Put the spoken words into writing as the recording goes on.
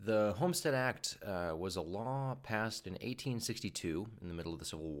The Homestead Act was a law passed in 1862 in the middle of the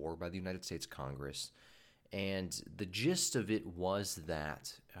Civil War by the United States Congress. And the gist of it was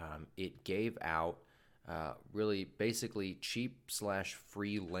that it gave out really basically cheap slash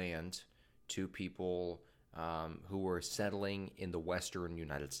free land to people who were settling in the western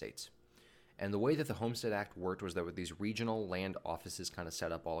United States. And the way that the Homestead Act worked was that with these regional land offices kind of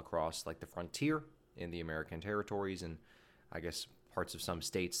set up all across like the frontier in the American territories and I guess parts of some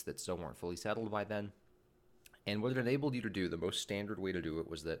states that still weren't fully settled by then. And what it enabled you to do, the most standard way to do it,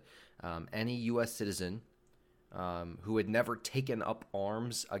 was that any U.S. citizen who had never taken up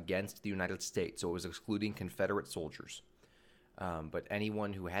arms against the United States, so it was excluding Confederate soldiers, but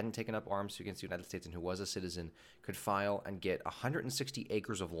anyone who hadn't taken up arms against the United States and who was a citizen could file and get 160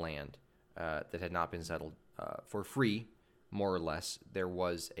 acres of land that had not been settled for free, more or less. There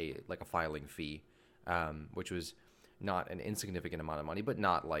was a filing fee, which was not an insignificant amount of money, but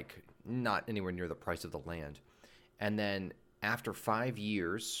not anywhere near the price of the land. And then after 5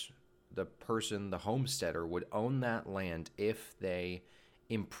 years, the homesteader, would own that land if they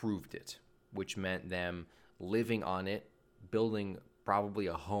improved it, which meant them living on it, building probably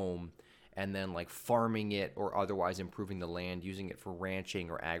a home, and then like farming it or otherwise improving the land, using it for ranching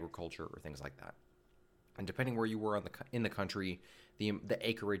or agriculture or things like that. And depending where you were in the country, the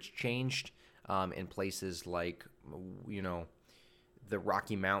acreage changed. In places like, the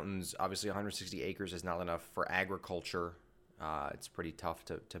Rocky Mountains, obviously 160 acres is not enough for agriculture. It's pretty tough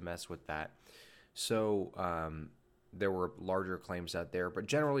to mess with that. So there were larger claims out there, but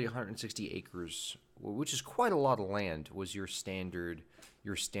generally 160 acres, which is quite a lot of land, was your standard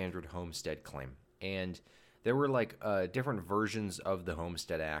homestead claim. And there were different versions of the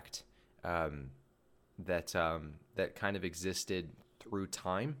Homestead Act that kind of existed through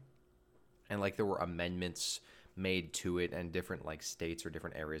time. And there were amendments made to it, and different states or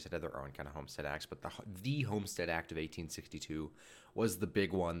different areas that had their own kind of homestead acts. But the Homestead Act of 1862 was the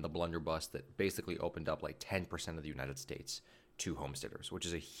big one, the blunderbuss that basically opened up 10% of the United States to homesteaders, which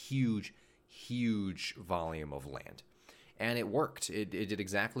is a huge, huge volume of land. And it worked. It did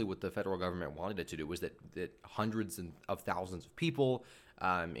exactly what the federal government wanted it to do, was that hundreds of thousands of people,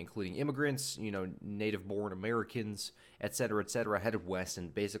 including immigrants, native-born Americans, et cetera, headed west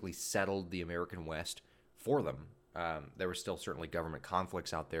and basically settled the American West for them. There were still certainly government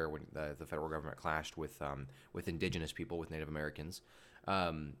conflicts out there when the federal government clashed with indigenous people, with Native Americans.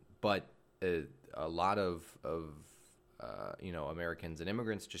 But a lot of Americans and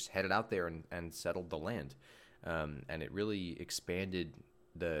immigrants just headed out there and settled the land. And it really expanded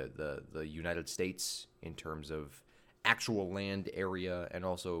the United States in terms of actual land area and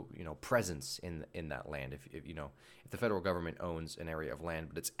also presence in that land. If the federal government owns an area of land,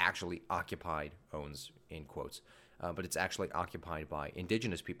 but it's actually occupied, owns in quotes, but it's actually occupied by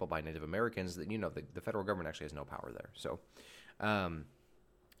indigenous people, by Native Americans, that the federal government actually has no power there.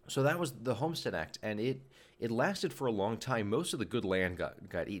 So that was the Homestead Act, and it lasted for a long time. Most of the good land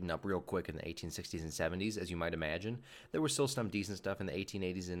got eaten up real quick in the 1860s and 70s, as you might imagine. There was still some decent stuff in the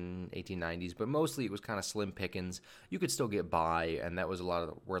 1880s and 1890s, but mostly it was kind of slim pickings. You could still get by, and that was a lot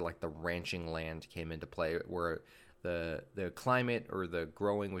of where the ranching land came into play, where the climate or the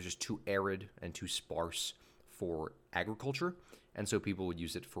growing was just too arid and too sparse for agriculture, and so people would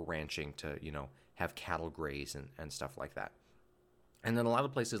use it for ranching to have cattle graze and stuff like that. And then a lot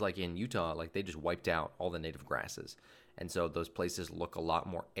of places like in Utah, they just wiped out all the native grasses. And so those places look a lot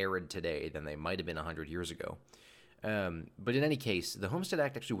more arid today than they might have been 100 years ago. But in any case, the Homestead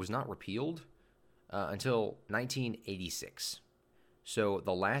Act actually was not repealed until 1986. So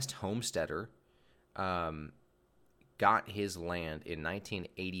the last homesteader got his land in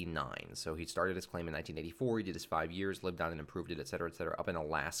 1989. So he started his claim in 1984. He did his 5 years, lived on and improved it, et cetera, up in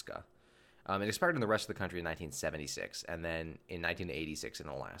Alaska. It expired in the rest of the country in 1976, and then in 1986 in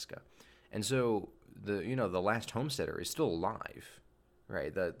Alaska. And so the last homesteader is still alive,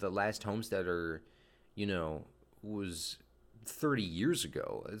 right? The last homesteader, was 30 years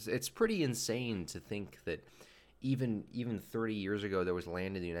ago. It's pretty insane to think that even 30 years ago there was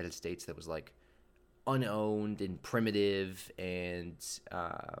land in the United States that was unowned and primitive and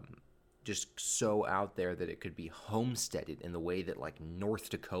just so out there that it could be homesteaded in the way that North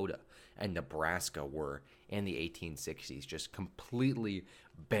Dakota and Nebraska were in the 1860s, just completely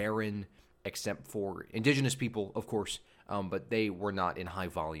barren except for indigenous people, of course, but they were not in high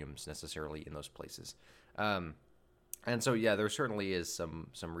volumes necessarily in those places. And so, yeah, there certainly is some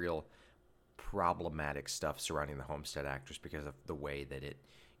real problematic stuff surrounding the Homestead Act just because of the way that it,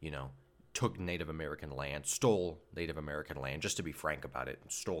 took Native American land, stole Native American land, just to be frank about it,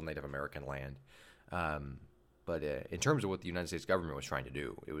 stole Native American land. But in terms of what the United States government was trying to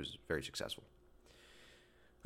do, it was very successful.